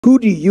Who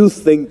do you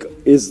think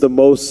is the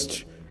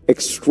most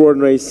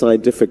extraordinary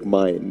scientific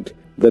mind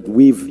that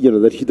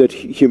that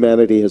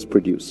humanity has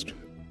produced?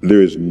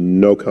 There is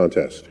no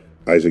contest.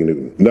 Isaac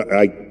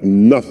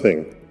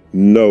Newton.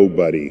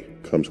 Nobody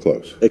comes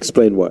close.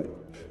 Explain why.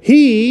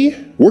 He,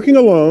 working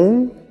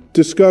alone,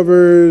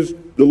 discovers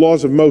the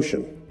laws of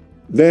motion.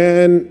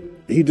 Then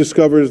he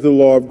discovers the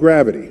law of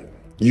gravity,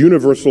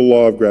 universal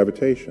law of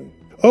gravitation.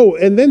 Oh,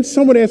 and then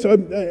someone asks,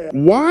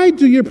 why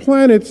do your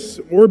planets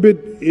orbit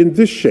in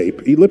this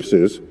shape,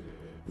 ellipses,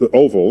 the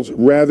ovals,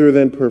 rather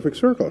than perfect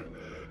circle?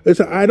 I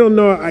said, I don't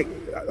know,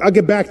 I'll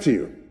get back to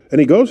you. And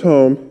he goes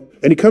home,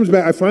 and he comes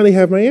back, I finally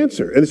have my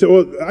answer. And they said,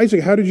 well,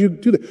 Isaac, how did you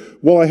do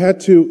that? Well, I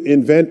had to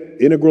invent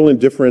integral and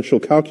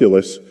differential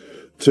calculus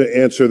to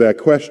answer that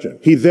question.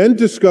 He then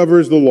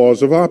discovers the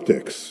laws of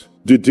optics,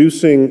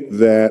 deducing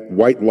that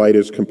white light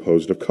is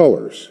composed of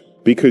colors,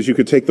 because you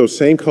could take those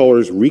same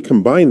colors,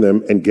 recombine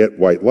them, and get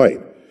white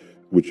light,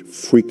 which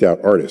freaked out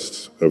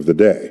artists of the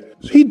day.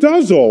 So he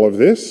does all of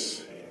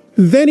this.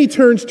 Then he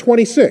turns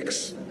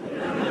 26.